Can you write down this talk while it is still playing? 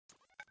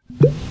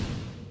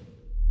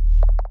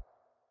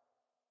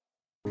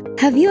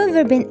Have you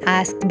ever been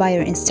asked by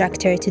your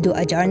instructor to do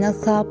a journal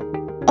club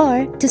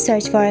or to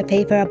search for a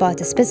paper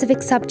about a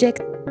specific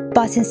subject,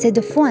 but instead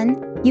of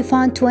one, you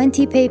found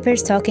 20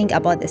 papers talking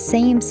about the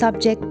same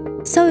subject,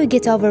 so you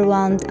get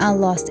overwhelmed and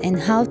lost in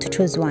how to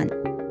choose one?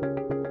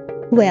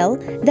 Well,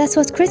 that's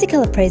what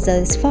critical appraisal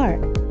is for.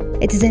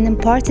 It is an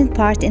important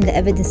part in the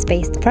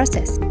evidence-based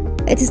process.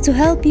 It is to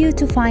help you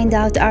to find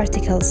out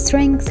articles'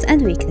 strengths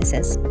and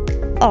weaknesses.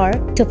 Or,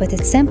 to put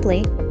it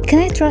simply, can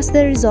I trust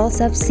the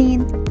results I've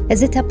seen?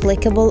 Is it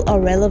applicable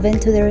or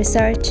relevant to the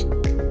research?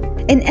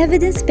 In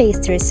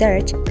evidence-based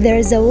research, there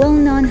is a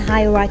well-known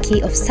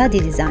hierarchy of study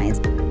designs.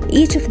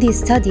 Each of these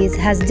studies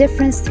has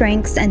different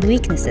strengths and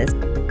weaknesses,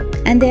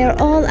 and they are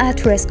all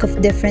at risk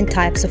of different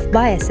types of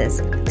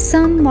biases,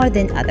 some more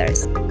than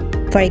others.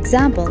 For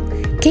example,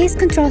 case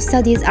control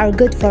studies are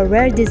good for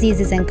rare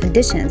diseases and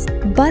conditions,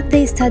 but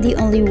they study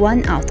only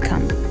one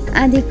outcome,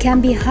 and it can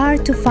be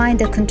hard to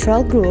find a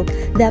control group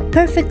that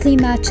perfectly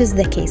matches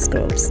the case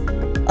groups.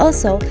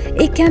 Also,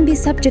 it can be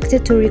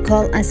subjected to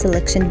recall and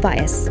selection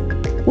bias,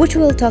 which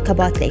we'll talk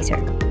about later.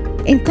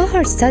 In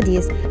cohort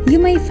studies, you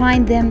may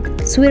find them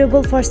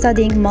suitable for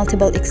studying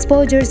multiple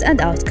exposures and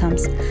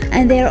outcomes,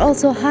 and they are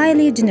also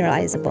highly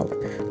generalizable,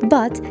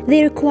 but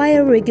they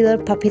require regular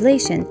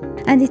population,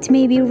 and it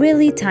may be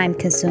really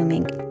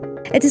time-consuming.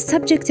 It is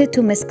subjected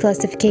to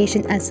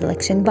misclassification and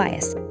selection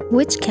bias,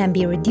 which can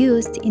be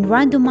reduced in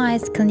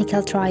randomized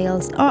clinical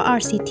trials or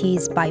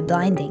RCTs by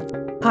blinding.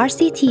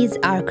 RCTs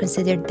are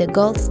considered the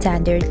gold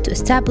standard to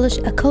establish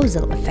a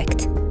causal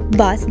effect,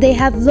 but they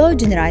have low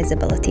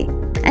generalizability,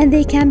 and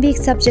they can be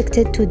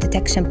subjected to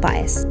detection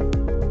bias.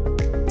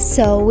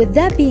 So, with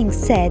that being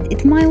said,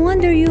 it might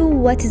wonder you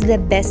what is the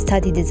best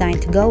study design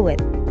to go with.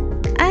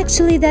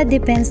 Actually, that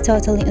depends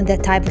totally on the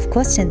type of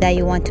question that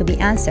you want to be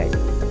answered.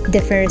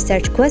 Different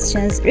research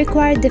questions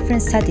require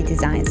different study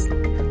designs.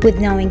 With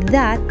knowing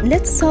that,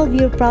 let's solve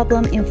your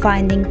problem in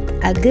finding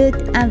a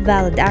good and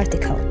valid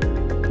article.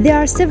 There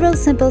are several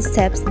simple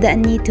steps that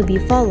need to be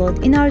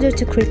followed in order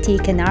to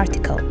critique an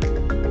article.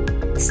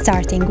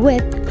 Starting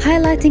with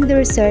highlighting the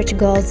research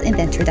goals in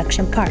the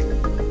introduction part,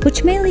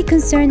 which mainly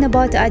concern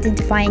about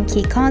identifying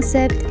key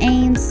concepts,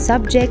 aims,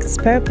 subjects,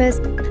 purpose,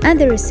 and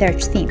the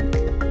research theme.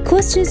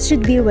 Questions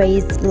should be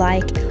raised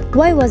like,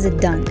 why was it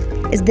done?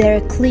 Is there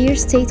a clear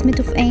statement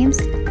of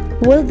aims?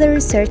 Will the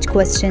research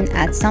question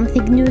add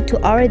something new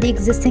to already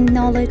existing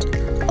knowledge?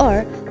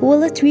 Or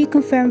will it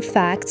reconfirm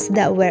facts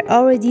that were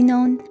already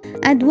known?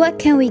 And what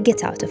can we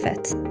get out of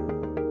it?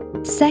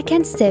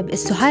 Second step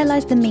is to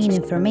highlight the main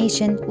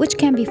information, which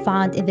can be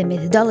found in the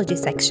methodology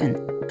section,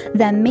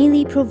 that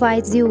mainly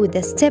provides you with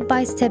a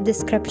step-by-step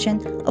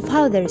description of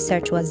how the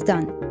research was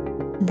done.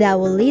 That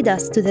will lead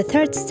us to the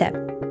third step,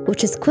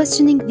 which is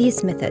questioning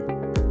this method.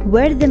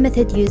 Were the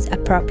method used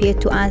appropriate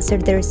to answer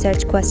the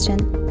research question?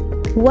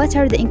 What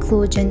are the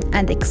inclusion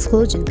and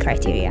exclusion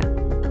criteria?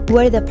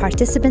 Were the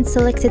participants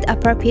selected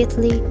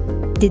appropriately?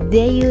 Did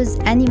they use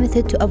any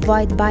method to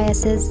avoid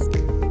biases?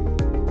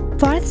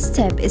 Fourth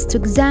step is to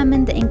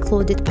examine the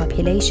included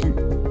population.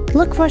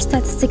 Look for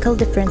statistical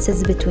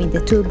differences between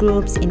the two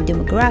groups in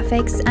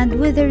demographics and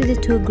whether the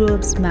two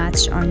groups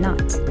match or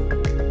not.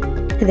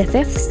 The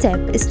fifth step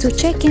is to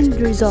check in the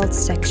results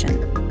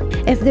section,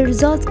 if the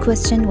result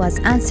question was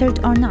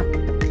answered or not,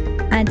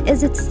 and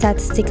is it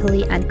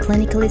statistically and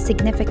clinically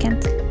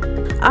significant?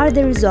 Are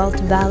the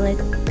results valid?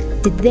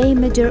 Did they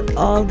measure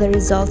all the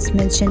results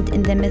mentioned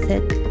in the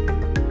method?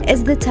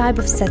 Is the type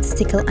of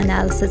statistical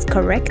analysis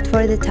correct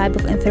for the type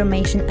of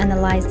information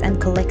analyzed and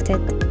collected?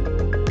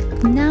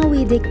 Now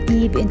we dig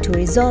deep into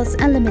results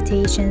and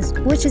limitations,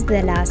 which is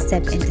the last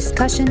step in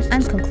discussion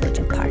and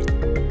conclusion part.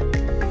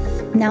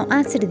 Now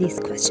answer these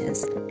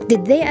questions.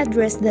 Did they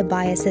address the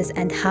biases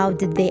and how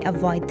did they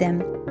avoid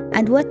them?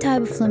 And what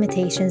type of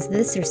limitations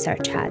this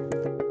research had?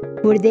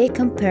 Were they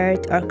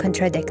compared or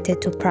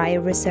contradicted to prior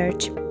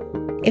research?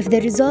 If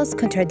the results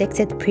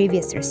contradicted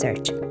previous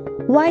research,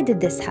 why did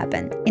this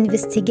happen?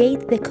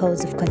 Investigate the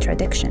cause of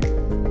contradiction.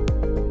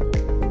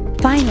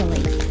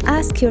 Finally,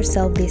 ask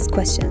yourself these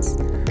questions.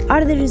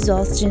 Are the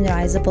results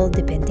generalizable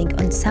depending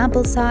on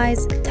sample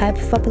size, type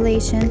of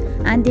population,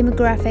 and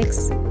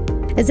demographics?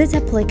 Is it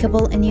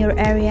applicable in your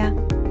area?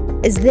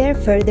 Is there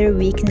further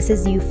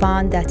weaknesses you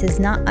found that is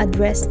not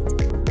addressed?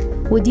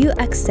 Would you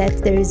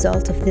accept the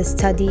result of this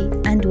study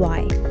and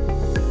why?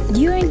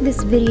 During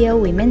this video,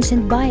 we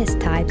mentioned bias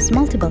types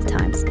multiple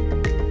times.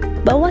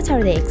 But what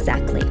are they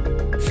exactly?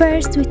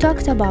 First, we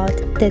talked about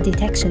the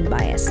detection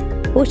bias,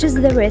 which is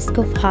the risk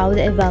of how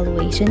the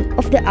evaluation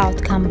of the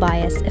outcome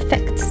bias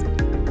affects.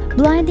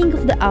 Blinding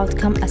of the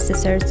outcome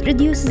assessors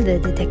reduces the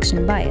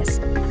detection bias.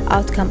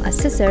 Outcome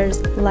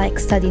assessors, like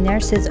study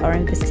nurses or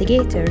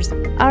investigators,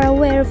 are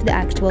aware of the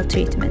actual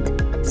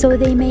treatment, so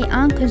they may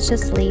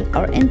unconsciously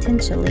or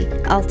intentionally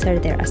alter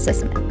their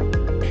assessment.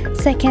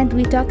 Second,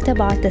 we talked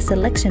about the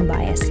selection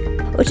bias,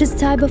 which is a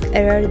type of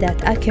error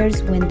that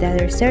occurs when the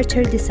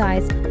researcher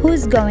decides who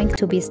is going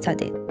to be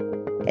studied.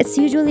 It's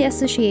usually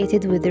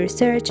associated with the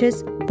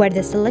researchers where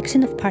the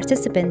selection of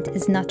participant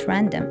is not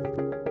random.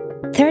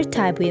 Third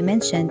type we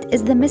mentioned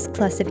is the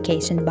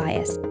misclassification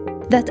bias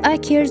that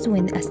occurs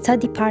when a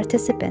study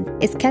participant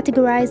is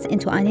categorized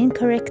into an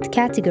incorrect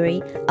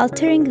category,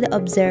 altering the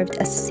observed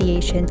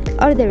association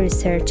or the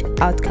research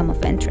outcome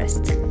of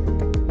interest.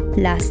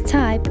 Last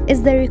type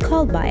is the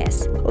recall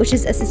bias, which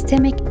is a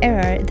systemic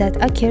error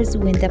that occurs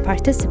when the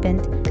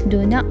participant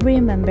do not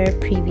remember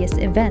previous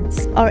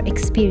events or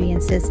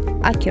experiences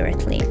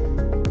accurately.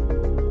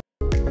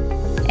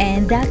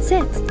 And that's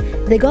it.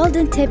 The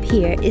golden tip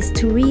here is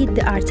to read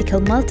the article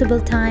multiple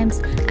times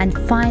and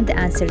find the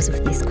answers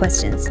of these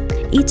questions.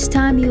 Each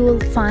time you will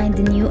find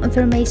new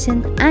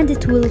information and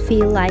it will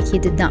feel like you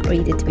did not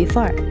read it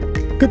before.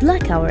 Good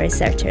luck, our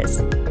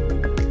researchers!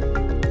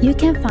 You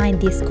can find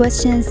these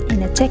questions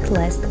in a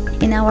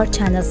checklist in our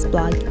channel's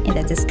blog in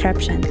the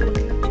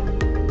description.